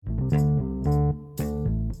Hello,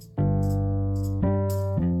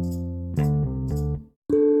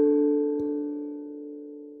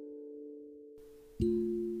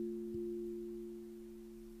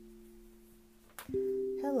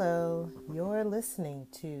 you're listening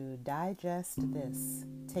to Digest This,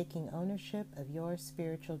 taking ownership of your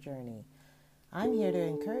spiritual journey. I'm here to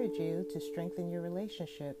encourage you to strengthen your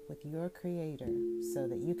relationship with your Creator so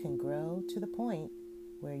that you can grow to the point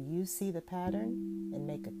where you see the pattern and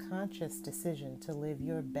make a conscious decision to live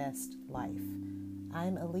your best life.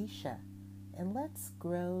 I'm Alicia, and let's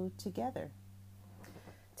grow together.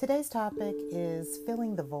 Today's topic is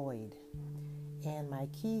filling the void. And my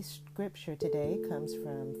key scripture today comes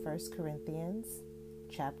from 1 Corinthians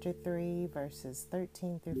chapter 3, verses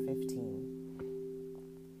 13 through 15.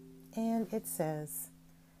 And it says,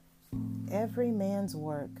 "Every man's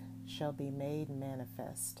work shall be made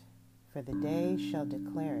manifest, for the day shall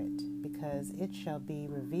declare it, because it shall be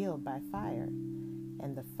revealed by fire,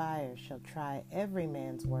 and the fire shall try every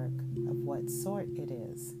man's work of what sort it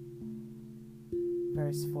is."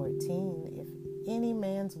 Verse 14, "If any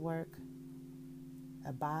man's work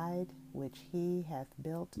abide which he hath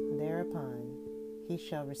built thereupon, he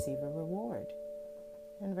shall receive a reward."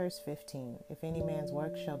 And verse 15, "If any man's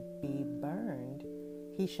work shall be burned,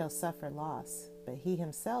 he shall suffer loss, but he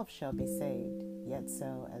himself shall be saved, yet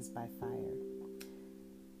so as by fire."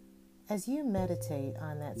 As you meditate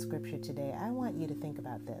on that scripture today, I want you to think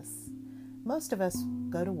about this. Most of us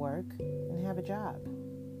go to work and have a job.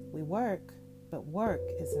 We work, but work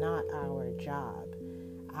is not our job.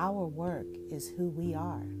 Our work is who we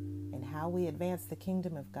are and how we advance the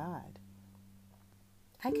kingdom of God.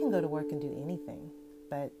 I can go to work and do anything,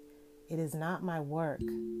 but it is not my work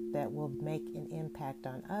that will make an impact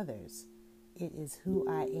on others. It is who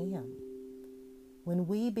I am. When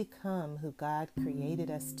we become who God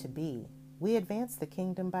created us to be, we advance the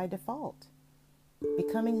kingdom by default.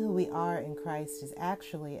 Becoming who we are in Christ is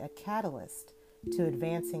actually a catalyst to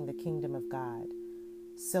advancing the kingdom of God.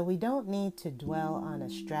 So we don't need to dwell on a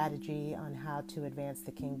strategy on how to advance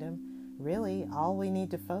the kingdom. Really, all we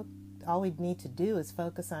need to do is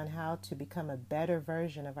focus on how to become a better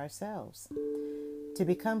version of ourselves. To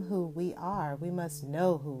become who we are, we must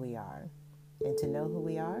know who we are. And to know who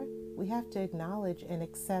we are, we have to acknowledge and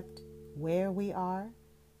accept where we are,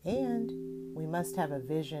 and we must have a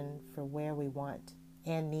vision for where we want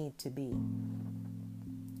and need to be.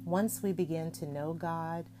 Once we begin to know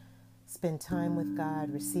God, spend time with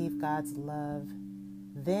God, receive God's love,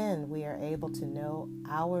 then we are able to know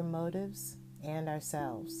our motives and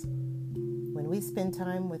ourselves. When we spend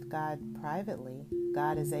time with God privately,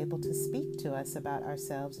 God is able to speak to us about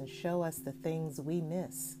ourselves and show us the things we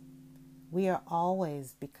miss. We are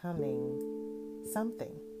always becoming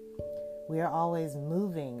something. We are always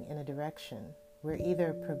moving in a direction. We're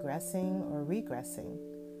either progressing or regressing.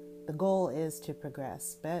 The goal is to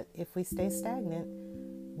progress, but if we stay stagnant,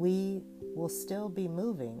 we will still be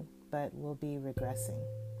moving, but will be regressing.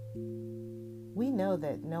 We know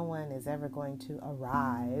that no one is ever going to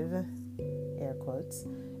arrive, air quotes,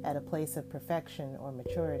 at a place of perfection or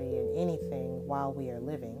maturity in anything while we are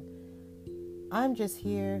living. I'm just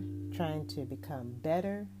here trying to become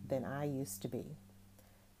better than I used to be.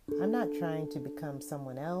 I'm not trying to become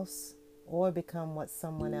someone else or become what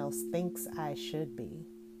someone else thinks I should be.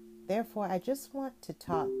 Therefore, I just want to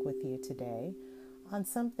talk with you today on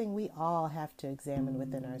something we all have to examine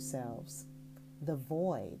within ourselves, the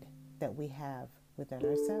void that we have within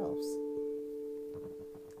ourselves.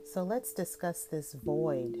 So let's discuss this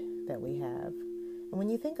void that we have. And when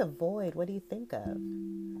you think of void, what do you think of?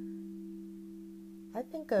 I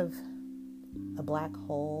think of a black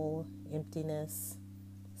hole, emptiness,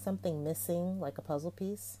 something missing like a puzzle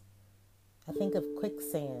piece. I think of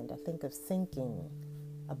quicksand. I think of sinking,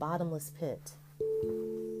 a bottomless pit.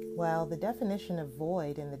 Well, the definition of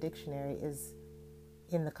void in the dictionary is,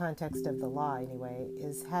 in the context of the law anyway,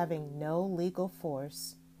 is having no legal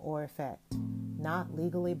force or effect, not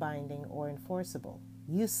legally binding or enforceable,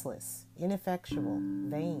 useless, ineffectual,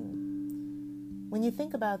 vain. When you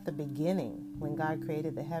think about the beginning, when God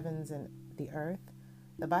created the heavens and the earth,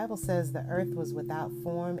 the Bible says the earth was without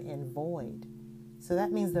form and void. So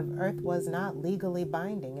that means the earth was not legally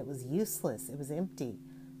binding. It was useless. It was empty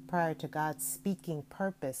prior to God speaking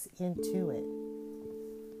purpose into it.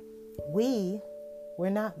 We're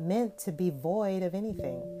not meant to be void of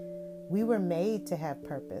anything. We were made to have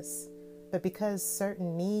purpose. But because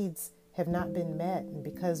certain needs have not been met, and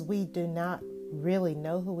because we do not really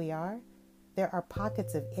know who we are, there are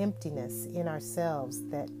pockets of emptiness in ourselves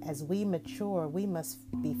that as we mature, we must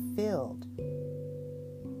be filled.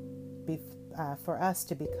 for us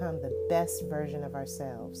to become the best version of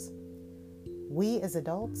ourselves. We as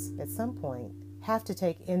adults, at some point, have to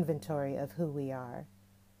take inventory of who we are.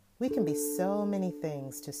 We can be so many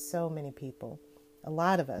things to so many people. A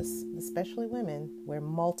lot of us, especially women, wear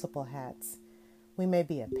multiple hats. We may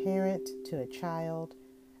be a parent to a child,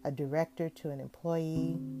 a director to an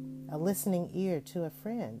employee, a listening ear to a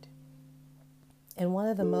friend. And one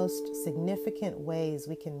of the most significant ways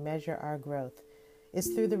we can measure our growth is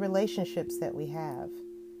through the relationships that we have.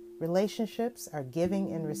 Relationships are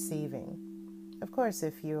giving and receiving. Of course,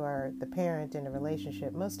 if you are the parent in a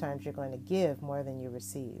relationship, most times you're going to give more than you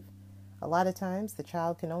receive. A lot of times, the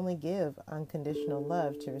child can only give unconditional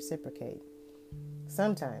love to reciprocate.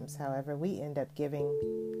 Sometimes, however, we end up giving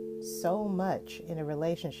so much in a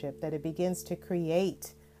relationship that it begins to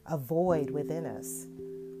create a void within us.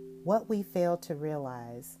 What we fail to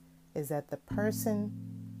realize is that the person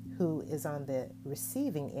who is on the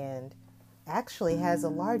receiving end actually has a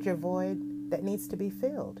larger void that needs to be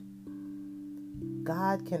filled.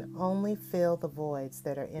 God can only fill the voids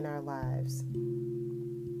that are in our lives.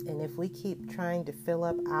 And if we keep trying to fill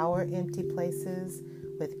up our empty places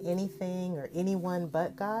with anything or anyone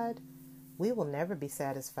but God, we will never be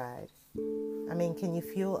satisfied. I mean, can you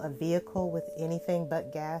fuel a vehicle with anything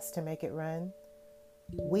but gas to make it run?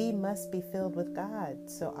 We must be filled with God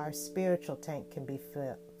so our spiritual tank can be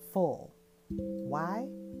full. Why?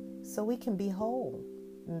 So we can be whole.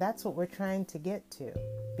 And that's what we're trying to get to,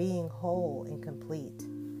 being whole and complete.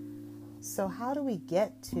 So how do we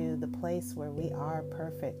get to the place where we are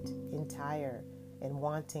perfect, entire, and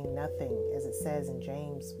wanting nothing, as it says in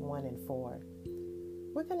James 1 and 4?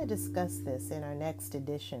 We're going to discuss this in our next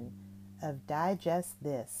edition of Digest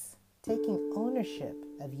This, taking ownership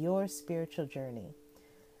of your spiritual journey.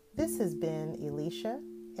 This has been Elisha,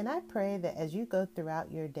 and I pray that as you go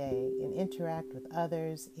throughout your day and interact with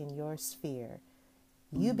others in your sphere,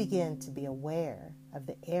 you begin to be aware of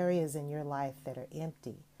the areas in your life that are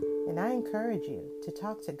empty. And I encourage you to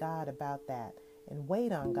talk to God about that and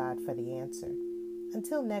wait on God for the answer.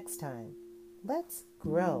 Until next time, let's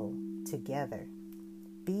grow together.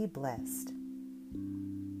 Be blessed.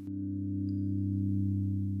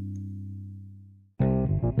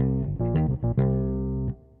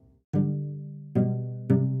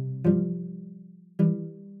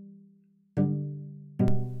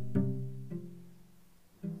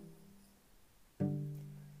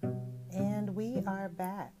 And we are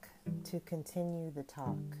back to continue the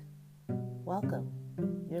talk. Welcome.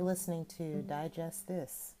 You're listening to Digest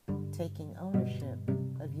This, taking ownership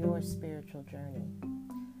of your spiritual journey.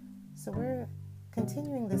 So we're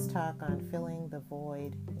continuing this talk on filling the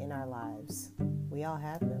void in our lives. We all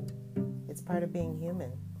have them. It's part of being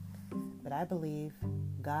human. But I believe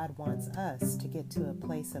God wants us to get to a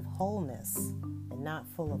place of wholeness and not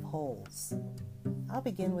full of holes. I'll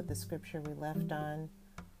begin with the scripture we left on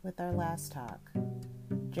with our last talk.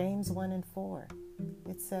 James 1 and 4.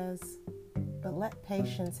 It says, "But let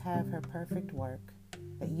patience have her perfect work,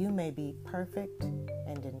 that you may be perfect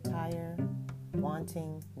and entire,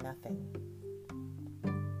 wanting nothing."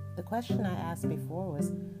 The question I asked before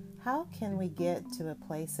was, how can we get to a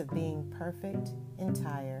place of being perfect,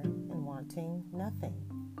 entire, and wanting nothing?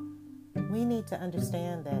 We need to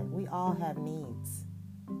understand that we all have needs,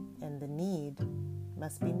 and the need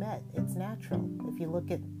must be met. It's natural. If you look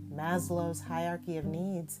at Maslow's hierarchy of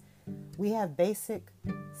needs, we have basic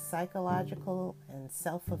psychological and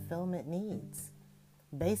self-fulfillment needs.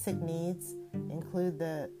 Basic needs include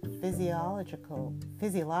the physiological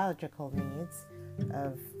needs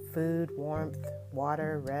of food, warmth,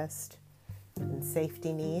 water, rest, and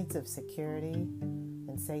safety needs of security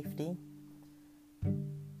and safety.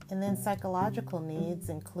 And then psychological needs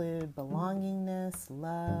include belongingness,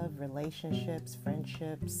 love, relationships,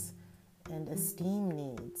 friendships, and esteem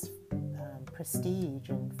needs, prestige,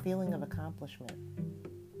 and feeling of accomplishment.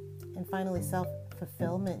 And finally,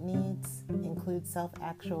 self-fulfillment needs include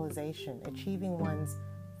self-actualization, achieving one's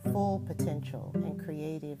full potential and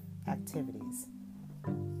creative activities.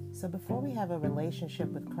 So before we have a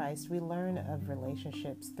relationship with Christ, we learn of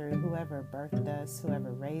relationships through whoever birthed us,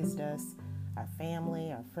 whoever raised us, our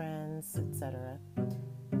family, our friends, etc.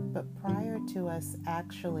 But prior to us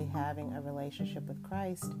actually having a relationship with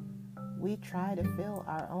Christ, we try to fill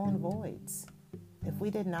our own voids. If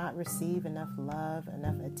we did not receive enough love,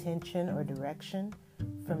 enough attention or direction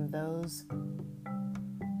from those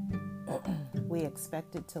we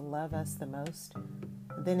expected to love us the most,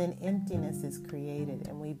 then an emptiness is created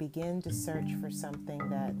and we begin to search for something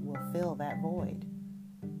that will fill that void.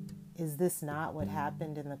 Is this not what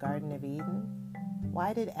happened in the Garden of Eden?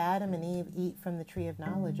 Why did Adam and Eve eat from the tree of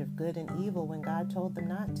knowledge of good and evil when God told them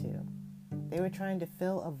not to? They were trying to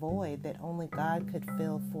fill a void that only God could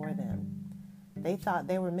fill for them. They thought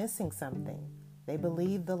they were missing something. They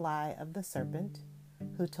believed the lie of the serpent,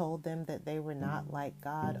 who told them that they were not like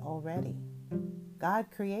God already. God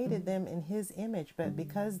created them in His image, but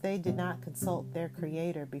because they did not consult their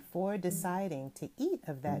Creator before deciding to eat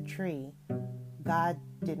of that tree, God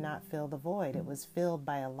did not fill the void. It was filled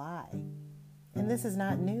by a lie. And this is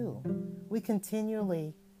not new. We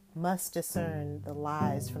continually must discern the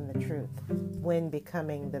lies from the truth when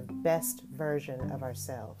becoming the best version of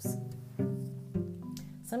ourselves.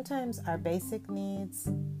 Sometimes our basic needs,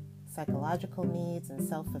 psychological needs, and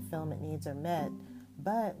self-fulfillment needs are met,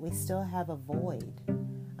 but we still have a void.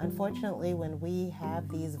 Unfortunately, when we have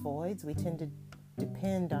these voids, we tend to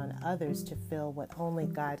depend on others to fill what only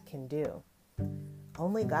God can do.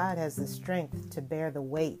 Only God has the strength to bear the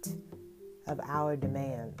weight of our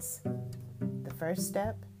demands. The first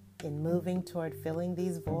step in moving toward filling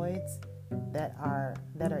these voids that are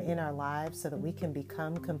in our lives so that we can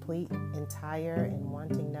become complete, entire, and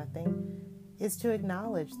wanting nothing is to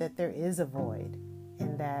acknowledge that there is a void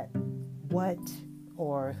and that what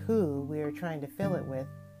or who we are trying to fill it with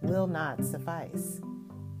will not suffice.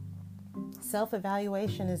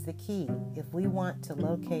 Self-evaluation is the key if we want to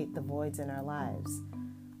locate the voids in our lives.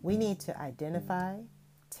 We need to identify,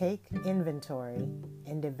 take inventory,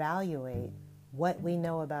 and evaluate what we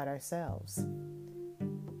know about ourselves.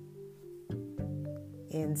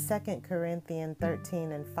 In 2 Corinthians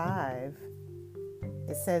 13:5,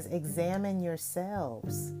 it says, "Examine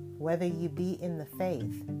yourselves, whether you be in the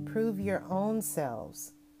faith. Prove your own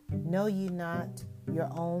selves. Know ye not your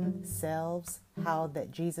own selves how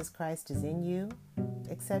that Jesus Christ is in you,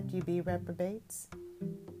 except you be reprobates?"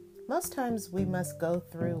 Most times we must go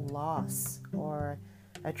through loss or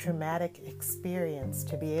a traumatic experience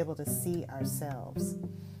to be able to see ourselves.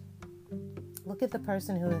 Look at the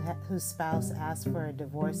person whose spouse asked for a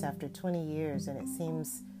divorce after 20 years and it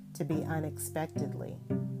seems to be unexpectedly.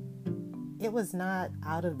 It was not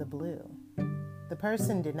out of the blue. The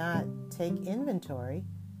person did not take inventory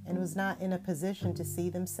and was not in a position to see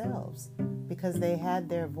themselves because they had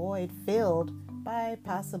their void filled by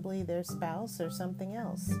possibly their spouse or something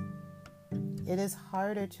else. It is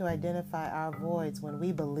harder to identify our voids when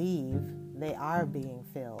we believe they are being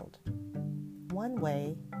filled. One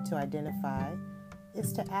way to identify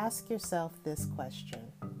is to ask yourself this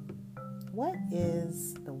question: what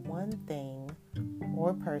is the one thing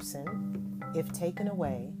or person, if taken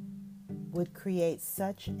away, would create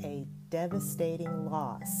such a devastating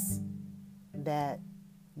loss that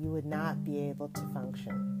you would not be able to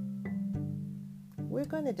function? We're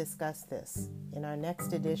going to discuss this in our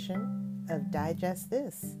next edition of Digest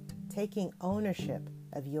This, Taking Ownership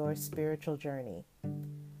of Your Spiritual Journey.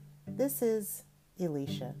 This is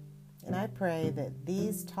Elisha, and I pray that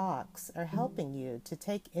these talks are helping you to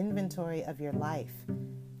take inventory of your life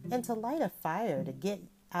and to light a fire to get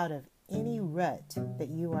out of any rut that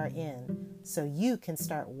you are in so you can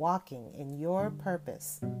start walking in your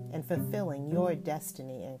purpose and fulfilling your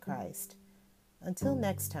destiny in Christ. Until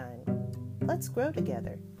next time, let's grow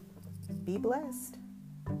together. Be blessed.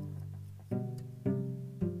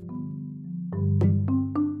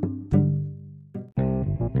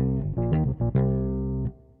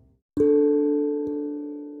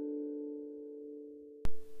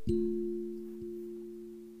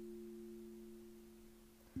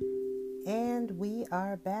 And we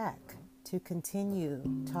are back to continue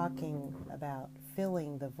talking about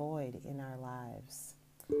filling the void in our lives.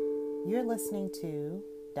 You're listening to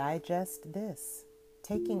Digest This,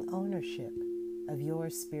 Taking Ownership of Your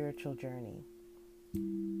Spiritual Journey.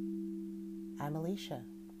 I'm Elisha,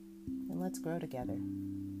 and let's grow together.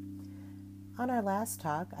 On our last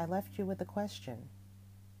talk, I left you with a question.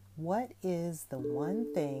 What is the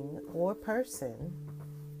one thing or person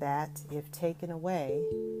that, if taken away,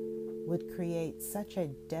 would create such a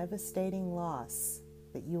devastating loss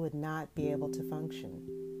that you would not be able to function?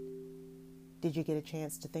 Did you get a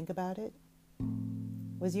chance to think about it?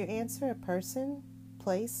 Was your answer a person,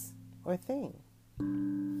 place, or thing?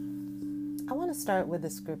 I want to start with a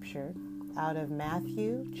scripture out of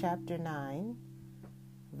Matthew chapter 9,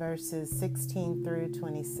 verses 16 through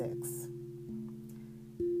 26.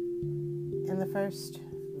 And the first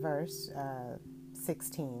verse,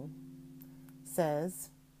 16, says,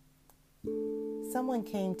 "Someone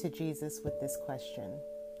came to Jesus with this question: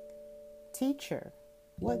 'Teacher,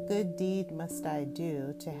 what good deed must I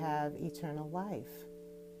do to have eternal life?'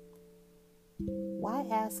 'Why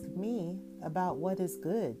ask me about what is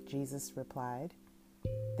good?' Jesus replied.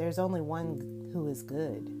 'There's only one who is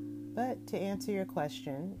good. But to answer your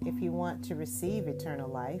question, if you want to receive eternal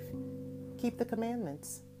life, keep the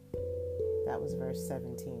commandments.' That was verse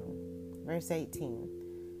 17. Verse 18.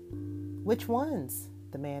 Which ones?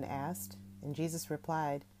 The man asked, and Jesus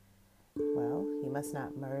replied, well, you must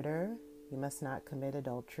not murder, you must not commit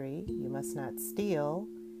adultery, you must not steal,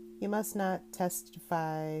 you must not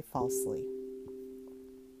testify falsely.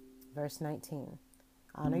 Verse 19.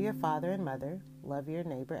 Honor your father and mother, love your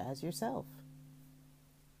neighbor as yourself.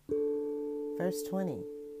 Verse 20.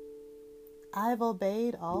 I've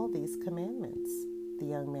obeyed all these commandments, the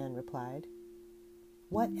young man replied.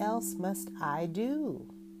 What else must I do?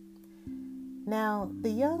 Now, the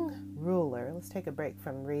young ruler, let's take a break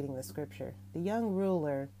from reading the scripture. The young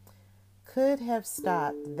ruler could have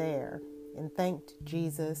stopped there and thanked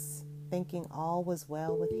Jesus, thinking all was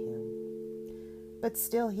well with him. But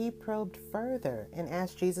still, he probed further and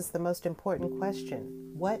asked Jesus the most important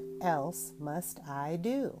question. What else must I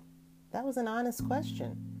do? That was an honest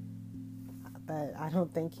question. But I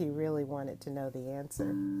don't think he really wanted to know the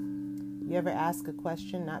answer. You ever ask a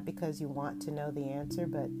question not because you want to know the answer,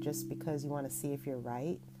 but just because you want to see if you're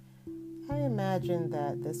right? I imagine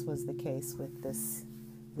that this was the case with this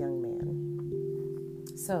young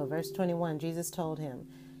man. So, verse 21, Jesus told him,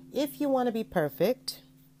 if you want to be perfect,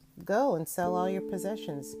 go and sell all your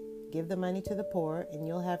possessions. Give the money to the poor, and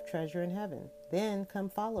you'll have treasure in heaven. Then come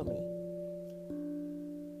follow me.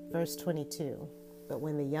 Verse 22. But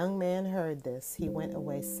when the young man heard this, he went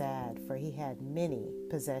away sad, for he had many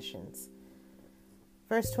possessions.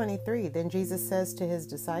 Verse 23. Then Jesus says to his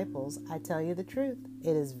disciples, I tell you the truth,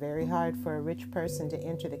 it is very hard for a rich person to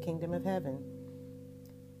enter the kingdom of heaven.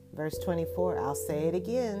 Verse 24. I'll say it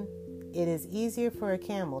again. It is easier for a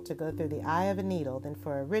camel to go through the eye of a needle than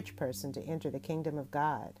for a rich person to enter the kingdom of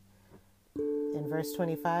God. In verse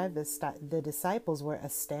 25, the disciples were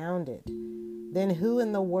astounded. Then who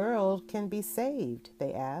in the world can be saved?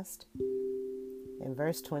 They asked. In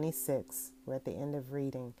verse 26, we're at the end of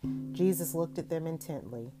reading, Jesus looked at them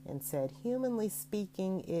intently and said, humanly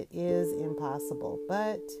speaking, it is impossible,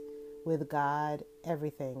 but with God,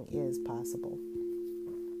 everything is possible.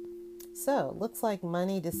 So, looks like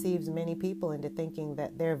money deceives many people into thinking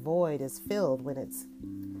that their void is filled when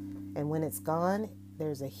it's gone,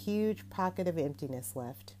 there's a huge pocket of emptiness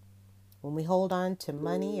left. When we hold on to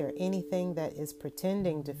money or anything that is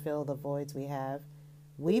pretending to fill the voids we have,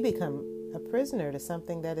 we become a prisoner to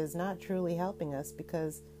something that is not truly helping us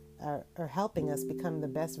or helping us become the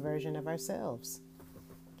best version of ourselves.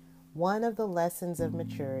 One of the lessons of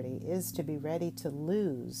maturity is to be ready to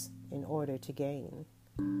lose in order to gain.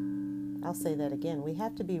 I'll say that again. We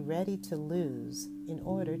have to be ready to lose in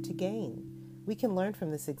order to gain. We can learn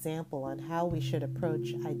from this example on how we should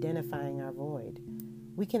approach identifying our void.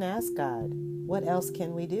 We can ask God, what else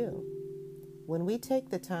can we do? When we take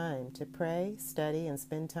the time to pray, study, and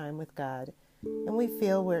spend time with God, and we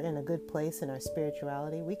feel we're in a good place in our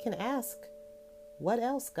spirituality, we can ask, what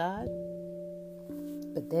else, God?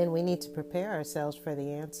 But then we need to prepare ourselves for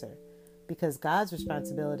the answer, because God's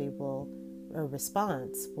response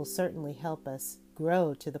will certainly help us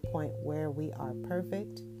grow to the point where we are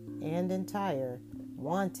perfect and entire,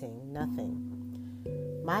 wanting nothing.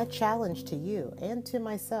 My challenge to you and to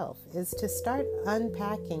myself is to start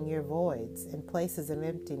unpacking your voids and places of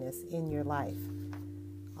emptiness in your life.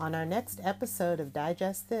 On our next episode of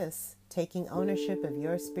Digest This, Taking Ownership of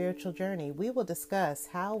Your Spiritual Journey, we will discuss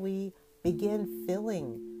how we begin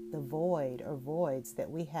filling the void or voids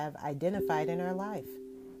that we have identified in our life.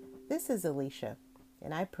 This is Alicia,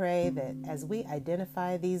 and I pray that as we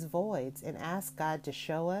identify these voids and ask God to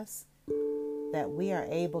show us, that we are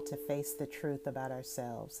able to face the truth about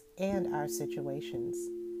ourselves and our situations.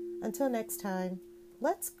 Until next time,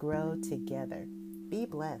 let's grow together. Be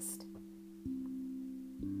blessed.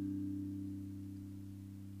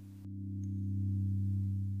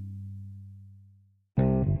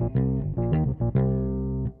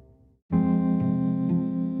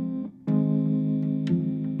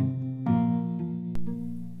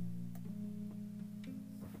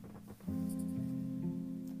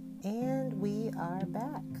 And we are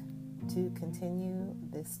back to continue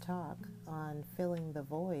this talk on filling the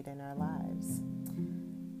void in our lives.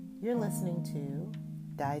 You're listening to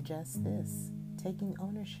Digest This, Taking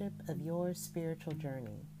Ownership of Your Spiritual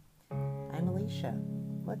Journey. I'm Alicia.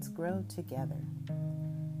 Let's grow together.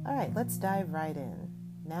 All right, let's dive right in.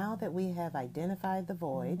 Now that we have identified the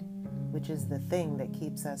void, which is the thing that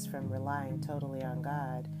keeps us from relying totally on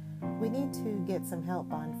God, we need to get some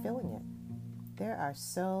help on filling it. There are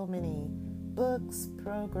so many books,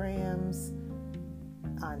 programs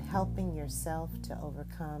on helping yourself to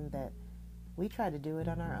overcome that we try to do it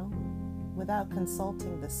on our own without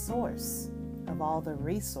consulting the source of all the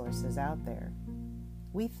resources out there.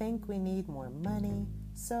 We think we need more money,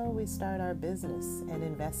 so we start our business and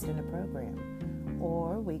invest in a program.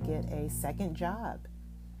 Or we get a second job.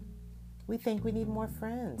 We think we need more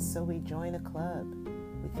friends, so we join a club.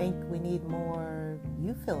 We think we need more,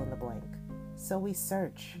 you fill in the blank, so we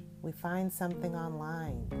search. We find something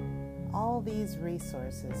online. All these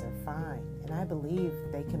resources are fine, and I believe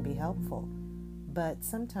they can be helpful. But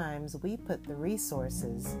sometimes we put the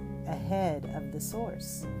resources ahead of the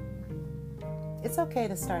source. It's okay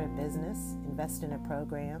to start a business, invest in a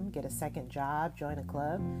program, get a second job, join a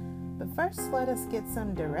club, but first let us get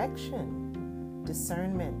some direction,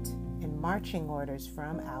 discernment, and marching orders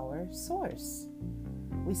from our source.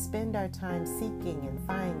 We spend our time seeking and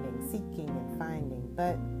finding,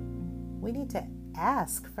 but we need to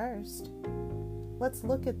ask first. Let's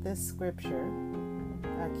look at this scripture,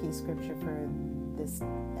 our key scripture for this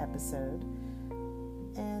episode,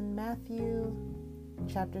 in Matthew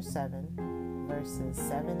chapter 7, verses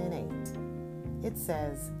 7 and 8. It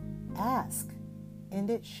says, "Ask, and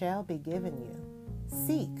it shall be given you.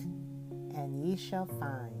 Seek, and ye shall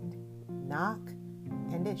find. Knock,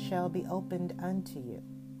 and it shall be opened unto you.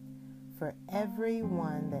 For every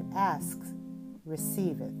one that asks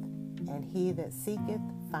receiveth, and he that seeketh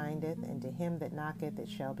findeth, and to him that knocketh it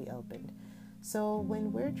shall be opened." So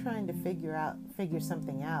when we're trying to figure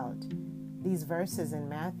something out, these verses in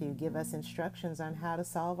Matthew give us instructions on how to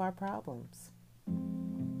solve our problems.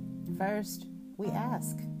 First, we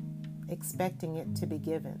ask, expecting it to be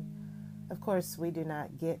given. Of course, we do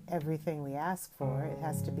not get everything we ask for. It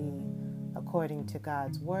has to be according to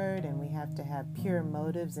God's word, and we have to have pure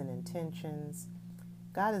motives and intentions.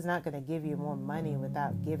 God is not going to give you more money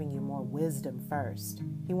without giving you more wisdom first.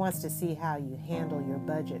 He wants to see how you handle your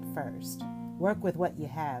budget first. Work with what you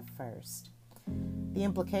have first. The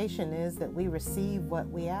implication is that we receive what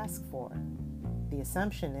we ask for. The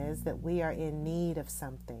assumption is that we are in need of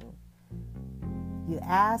something. You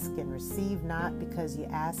ask and receive not because you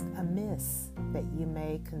ask amiss, that you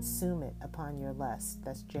may consume it upon your lust.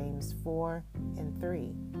 That's James 4 and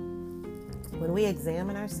 3. When we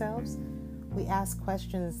examine ourselves, we ask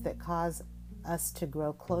questions that cause us to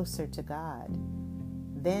grow closer to God.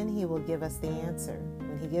 Then He will give us the answer.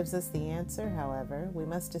 When He gives us the answer, however, we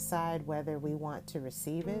must decide whether we want to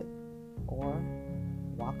receive it or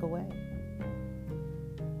walk away.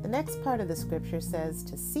 The next part of the scripture says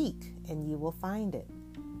to seek, and you will find it.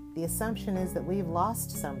 The assumption is that we've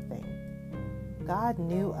lost something. God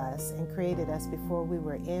knew us and created us before we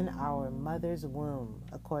were in our mother's womb.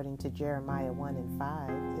 According to Jeremiah 1 and 5,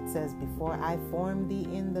 it says, "Before I formed thee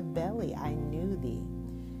in the belly, I knew thee.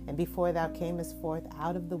 And before thou camest forth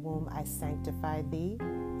out of the womb, I sanctified thee,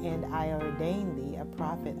 and I ordained thee a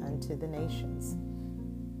prophet unto the nations."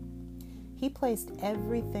 He placed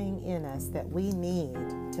everything in us that we need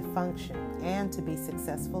to function and to be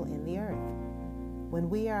successful in the earth. When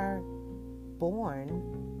we are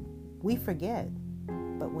born, we forget.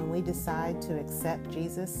 But when we decide to accept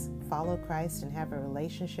Jesus, follow Christ, and have a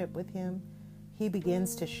relationship with Him, He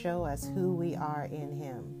begins to show us who we are in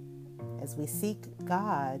Him. As we seek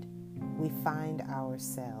God, we find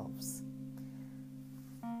ourselves.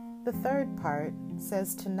 The third part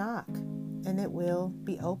says to knock, and it will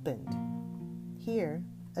be opened. Here,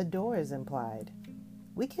 a door is implied.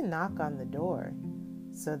 We can knock on the door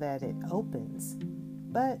so that it opens,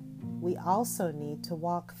 but we also need to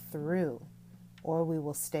walk through, or we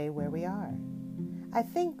will stay where we are. I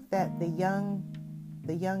think that the young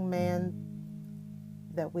man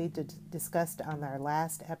that we discussed on our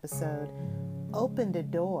last episode opened a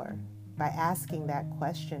door by asking that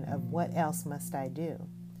question of what else must I do?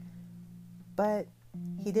 But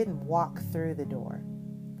he didn't walk through the door.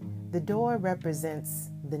 The door represents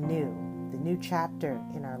the new chapter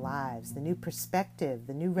in our lives, the new perspective,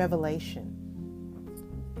 the new revelation.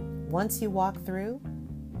 Once you walk through,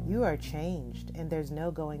 you are changed and there's no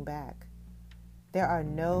going back. There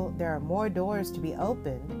are more doors to be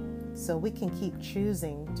opened, so we can keep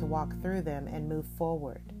choosing to walk through them and move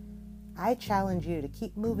forward. I challenge you to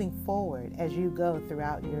keep moving forward as you go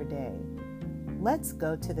throughout your day. Let's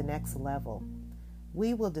go to the next level.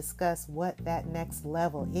 We will discuss what that next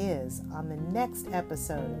level is on the next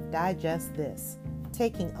episode of Digest This,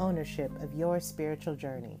 Taking Ownership of Your Spiritual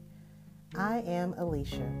Journey. I am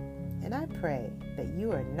Alicia, and I pray that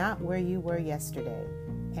you are not where you were yesterday,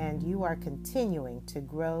 and you are continuing to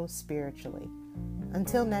grow spiritually.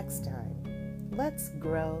 Until next time, let's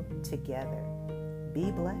grow together.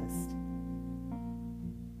 Be blessed.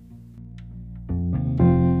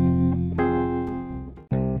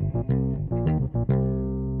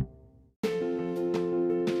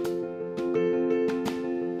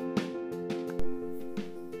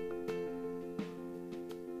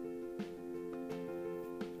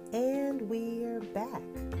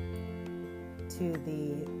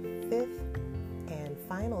 fifth and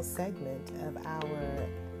final segment of our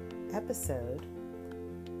episode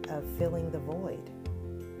of Filling the Void.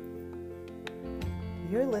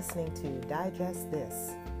 You're listening to Digest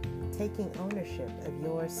This, Taking Ownership of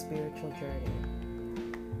Your Spiritual Journey.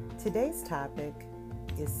 Today's topic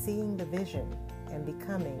is seeing the vision and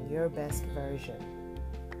becoming your best version.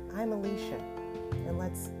 I'm Alicia, and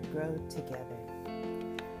let's grow together.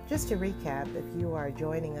 Just to recap, if you are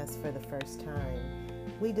joining us for the first time,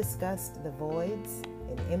 we discussed the voids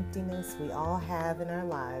and emptiness we all have in our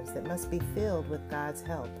lives that must be filled with God's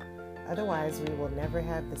help. Otherwise, we will never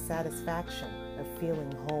have the satisfaction of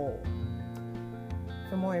feeling whole.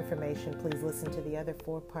 For more information, please listen to the other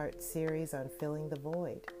 4-part series on filling the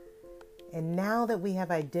void. And now that we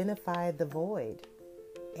have identified the void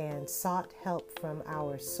and sought help from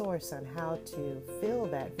our source on how to fill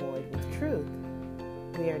that void with truth,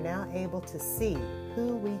 we are now able to see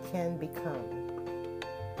who we can become.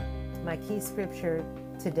 My key scripture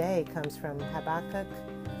today comes from Habakkuk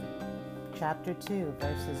chapter 2,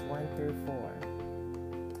 verses 1 through 4.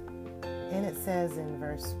 And it says in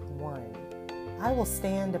verse 1, I will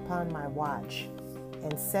stand upon my watch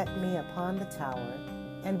and set me upon the tower,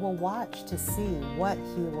 and will watch to see what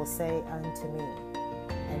he will say unto me,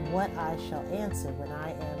 and what I shall answer when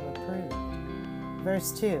I am reproved.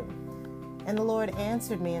 Verse 2, and the Lord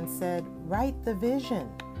answered me and said, write the vision,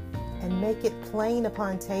 and make it plain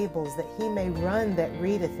upon tables, that he may run that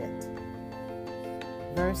readeth it.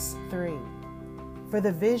 Verse 3, for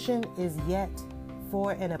the vision is yet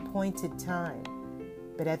for an appointed time,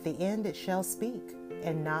 but at the end it shall speak,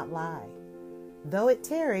 and not lie. Though it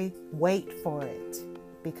tarry, wait for it,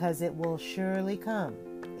 because it will surely come,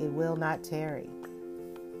 it will not tarry.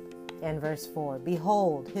 And verse 4,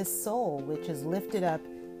 behold, his soul which is lifted up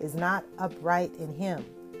is not upright in him,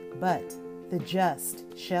 but the just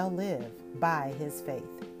shall live by his faith.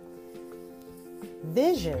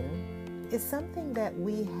 Vision is something that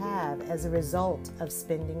we have as a result of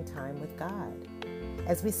spending time with God.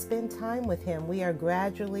 As we spend time with him, we are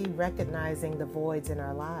gradually recognizing the voids in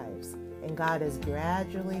our lives, and God is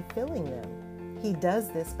gradually filling them. He does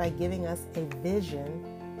this by giving us a vision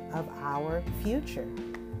of our future.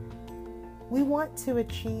 We want to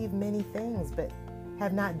achieve many things, but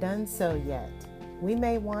have not done so yet. We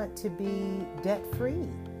may want to be debt-free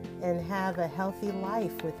and have a healthy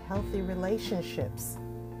life with healthy relationships.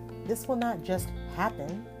 This will not just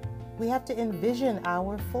happen. We have to envision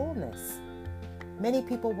our fullness. Many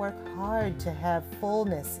people work hard to have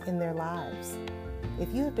fullness in their lives.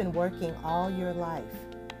 If you have been working all your life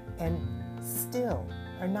and still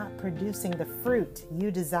are not producing the fruit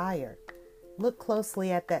you desire, look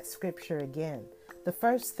closely at that scripture again. The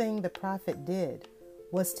first thing the prophet did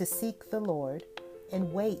was to seek the Lord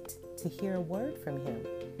and wait to hear a word from him.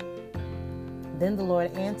 Then the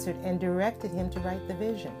Lord answered and directed him to write the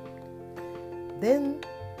vision. Then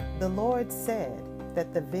the Lord said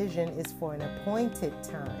that the vision is for an appointed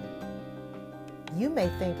time. You may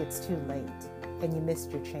think it's too late and you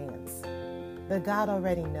missed your chance, but God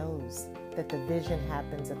already knows that the vision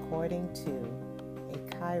happens according to a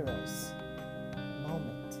kairos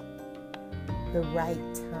moment, the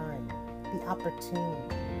right time, the opportune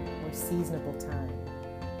or seasonable time.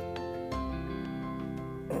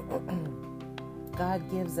 God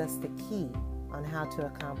gives us the key on how to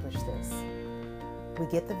accomplish this. We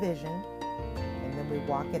get the vision, and then we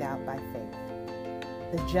walk it out by faith.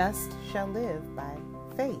 The just shall live by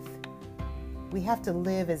faith. We have to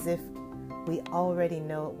live as if we already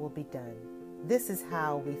know it will be done. This is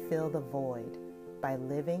how we fill the void, by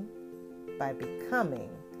living, by becoming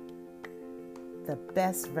the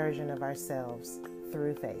best version of ourselves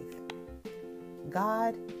through faith.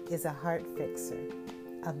 God is a heart fixer,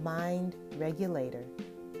 a mind regulator,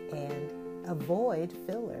 and a void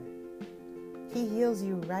filler. He heals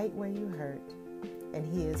you right where you hurt, and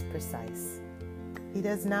he is precise. He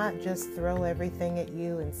does not just throw everything at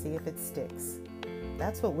you and see if it sticks.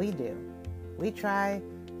 That's what we do. We try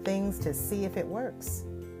things to see if it works.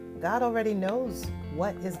 God already knows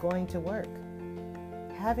what is going to work.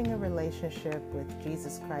 Having a relationship with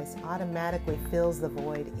Jesus Christ automatically fills the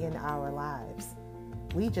void in our lives.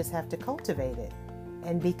 We just have to cultivate it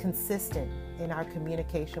and be consistent in our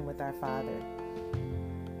communication with our Father.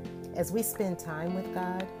 As we spend time with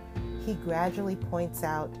God, he gradually points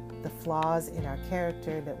out the flaws in our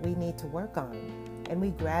character that we need to work on, and we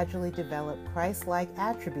gradually develop Christ-like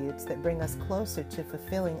attributes that bring us closer to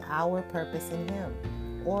fulfilling our purpose in him,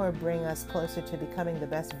 or bring us closer to becoming the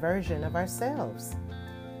best version of ourselves.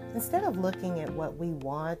 Instead of looking at what we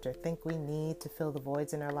want or think we need to fill the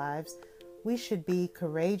voids in our lives, we should be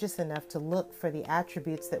courageous enough to look for the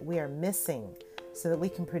attributes that we are missing so that we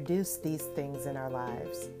can produce these things in our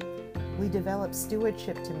lives. We develop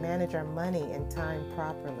stewardship to manage our money and time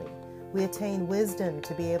properly. We attain wisdom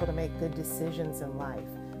to be able to make good decisions in life.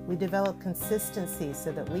 We develop consistency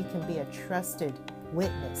so that we can be a trusted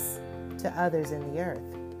witness to others in the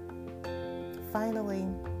earth. Finally,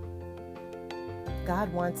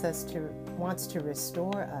 God wants to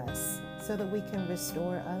restore us so that we can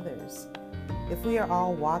restore others. If we are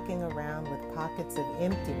all walking around with pockets of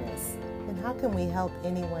emptiness, then how can we help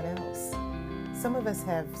anyone else? Some of us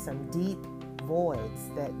have some deep voids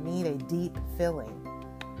that need a deep filling.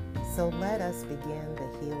 So let us begin the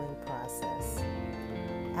healing process.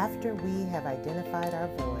 After we have identified our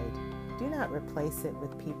void, do not replace it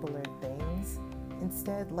with people or things.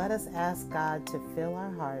 Instead, let us ask God to fill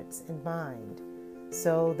our hearts and mind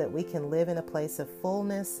so that we can live in a place of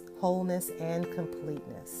fullness, wholeness, and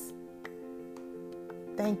completeness.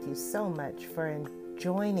 Thank you so much for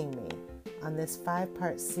joining me on this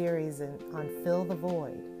 5-part series on Fill the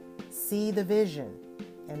Void, See the Vision,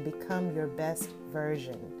 and Become Your Best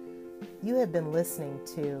Version. You have been listening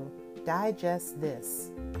to Digest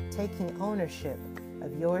This, Taking Ownership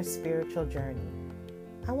of Your Spiritual Journey.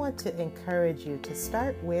 I want to encourage you to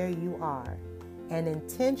start where you are and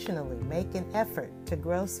intentionally make an effort to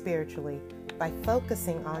grow spiritually by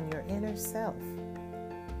focusing on your inner self.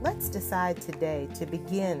 Let's decide today to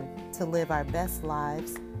begin to live our best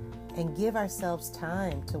lives and give ourselves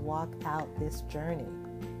time to walk out this journey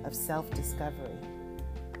of self-discovery.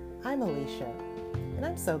 I'm Alicia, and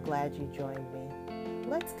I'm so glad you joined me.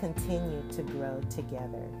 Let's continue to grow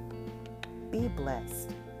together. Be blessed.